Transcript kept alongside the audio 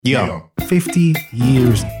Yo, 50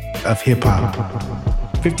 years of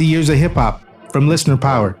hip-hop. 50 years of hip-hop from Listener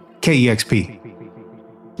Power, KEXP.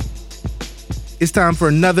 It's time for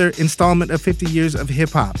another installment of 50 years of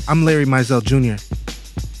hip-hop. I'm Larry Mizell Jr.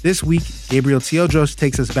 This week, Gabriel Teodros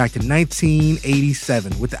takes us back to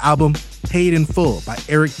 1987 with the album Paid in Full by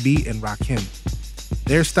Eric B. and Rakim.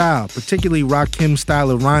 Their style, particularly Rakim's style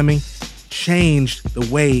of rhyming, changed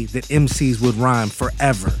the way that MCs would rhyme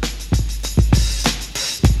forever.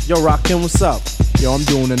 Yo, Rakim, what's up? Yo, I'm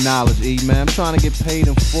doing the knowledge, E, man. I'm trying to get paid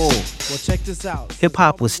in full. Well, check this out.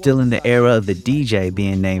 Hip-hop was still in the era of the DJ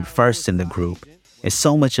being named first in the group, and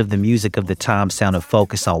so much of the music of the time sounded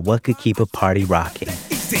focused on what could keep a party rocking.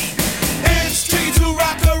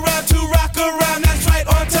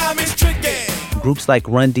 Groups like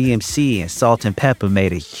Run DMC and Salt and Pepper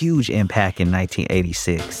made a huge impact in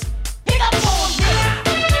 1986.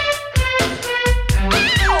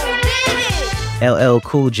 LL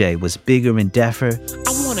Cool J was bigger and deafer.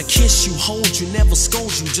 I wanna kiss you, hold you, never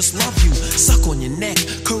scold you, just love you, suck on your neck,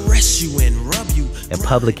 caress you and rub you. And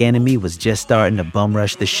Public Enemy was just starting to bum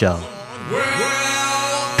rush the show.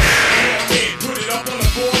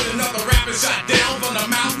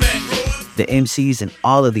 The MCs in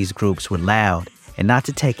all of these groups were loud, and not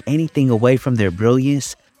to take anything away from their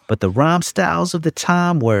brilliance, but the rhyme styles of the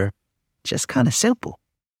time were just kind of simple.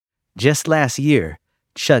 Just last year,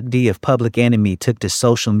 Chuck D of Public Enemy took to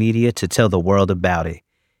social media to tell the world about it.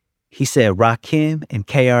 He said Rakim and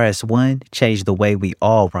KRS-One changed the way we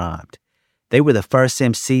all rhymed. They were the first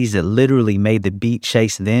MCs that literally made the beat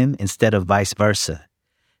chase them instead of vice versa.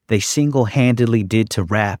 They single-handedly did to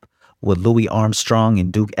rap what Louis Armstrong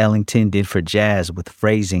and Duke Ellington did for jazz with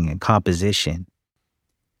phrasing and composition.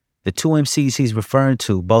 The two MCs he's referring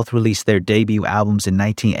to both released their debut albums in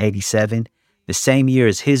 1987, the same year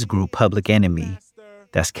as his group Public Enemy.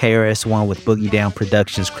 That's KRS-One with Boogie Down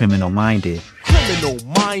Productions' Criminal Minded. Criminal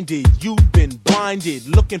Minded, you've been blinded.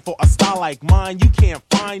 Looking for a style like mine, you can't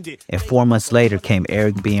find it. And 4 months later came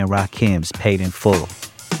Eric B. and Rakim's Paid in Full.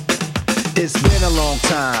 It's been a long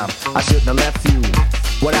time, I shouldn't have left you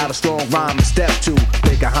without a strong rhyme to step to.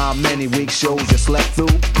 Think of how many week shows you slept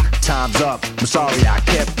through. Time's up, I'm sorry I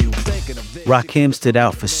kept you. Rakim stood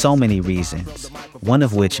out for so many reasons, one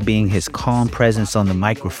of which being his calm presence on the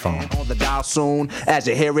microphone. On the dial soon, as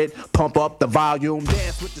you hear it, pump up the volume.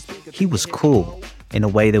 He was cool in a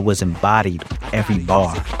way that was embodied with every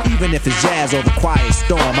bar. Even if it's jazz or the quiet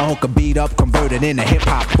storm, I hook a beat up, converted into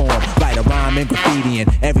hip-hop form. Write a rhyme in graffiti in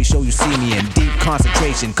every show you see me in. Deep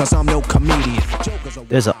concentration, cause I'm no comedian.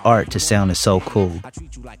 There's an art to sounding so cool.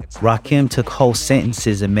 Rakim took whole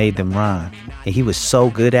sentences and made them rhyme, and he was so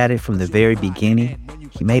good at it from the very beginning,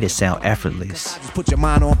 he made it sound effortless. Put your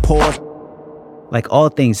mind on pause. Like all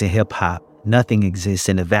things in hip-hop, nothing exists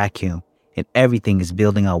in a vacuum, and everything is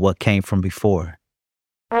building on what came from before.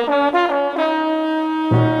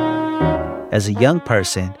 As a young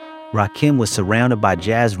person, Rakim was surrounded by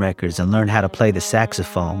jazz records and learned how to play the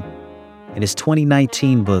saxophone. In his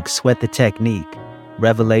 2019 book, Sweat the Technique,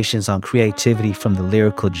 Revelations on Creativity from the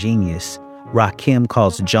Lyrical Genius, Rakim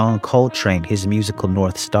calls John Coltrane his musical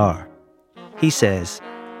North Star. He says,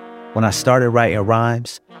 "When I started writing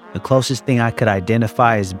rhymes, the closest thing I could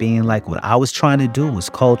identify as being like what I was trying to do was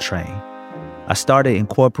Coltrane. I started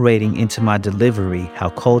incorporating into my delivery how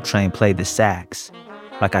Coltrane played the sax.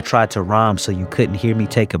 Like I tried to rhyme so you couldn't hear me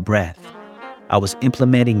take a breath. I was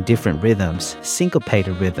implementing different rhythms,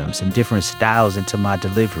 syncopated rhythms, and different styles into my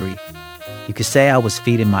delivery. You could say I was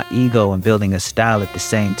feeding my ego and building a style at the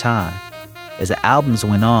same time. As the albums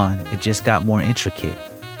went on, it just got more intricate,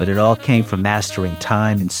 but it all came from mastering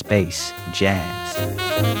time and space, jazz."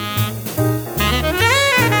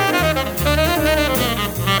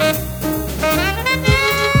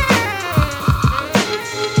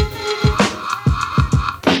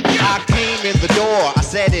 I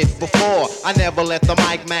said it before, I never let the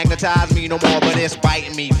mic magnetize me no more, but it's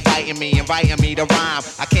biting me, fighting me, inviting me to rhyme.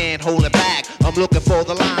 I can't hold it back, I'm looking for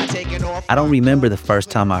the line, taking off. I don't remember the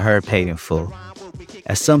first time I heard Paid in Full.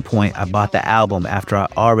 At some point, I bought the album after I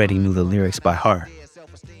already knew the lyrics by heart.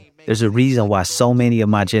 There's a reason why so many of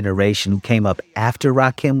my generation who came up after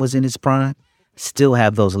Rakim was in his prime still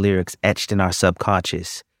have those lyrics etched in our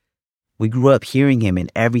subconscious. We grew up hearing him in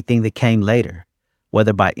everything that came later,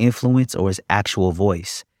 whether by influence or his actual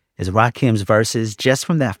voice, as Rakim's verses just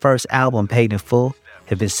from that first album, Paid in Full,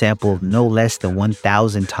 have been sampled no less than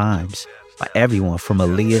 1,000 times by everyone from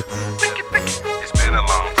Aaliyah. It's been a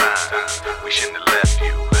long time. We shouldn't have left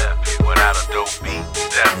you without a dope beat.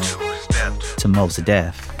 Step two. To Mos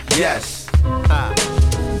Def. Yes,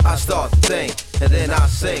 I start to think and then I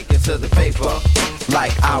sink into the paper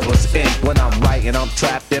like I was ink. When I'm writing, I'm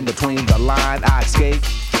trapped in between the line. I escape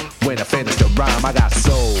when I finish the rhyme. I got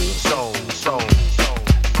soul.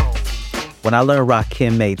 When I learned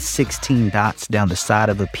Rakim made 16 dots down the side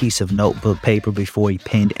of a piece of notebook paper before he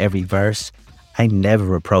penned every verse, I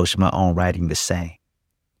never approached my own writing the same.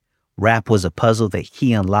 Rap was a puzzle that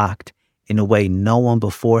he unlocked in a way no one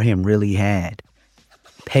before him really had.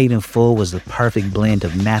 Paid in Full was the perfect blend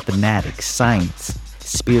of mathematics, science,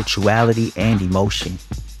 spirituality, and emotion.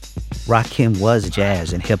 Rakim was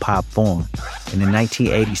jazz and hip-hop form, and in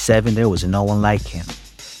 1987 there was no one like him.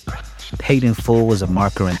 Paid in Full was a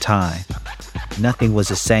marker in time. Nothing was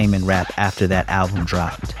the same in rap after that album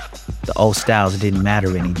dropped. The old styles didn't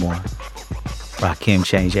matter anymore. Rakim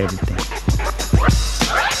changed everything.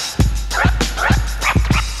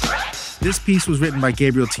 This piece was written by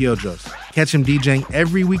Gabriel Teodros. Catch him DJing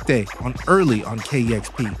every weekday on Early on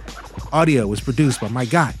KEXP. Audio was produced by my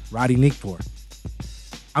guy, Roddy Nickpour.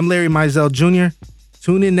 I'm Larry Mizell Jr.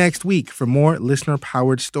 Tune in next week for more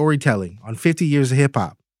listener-powered storytelling on 50 years of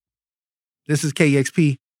hip-hop. This is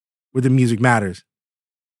KEXP, where the music matters.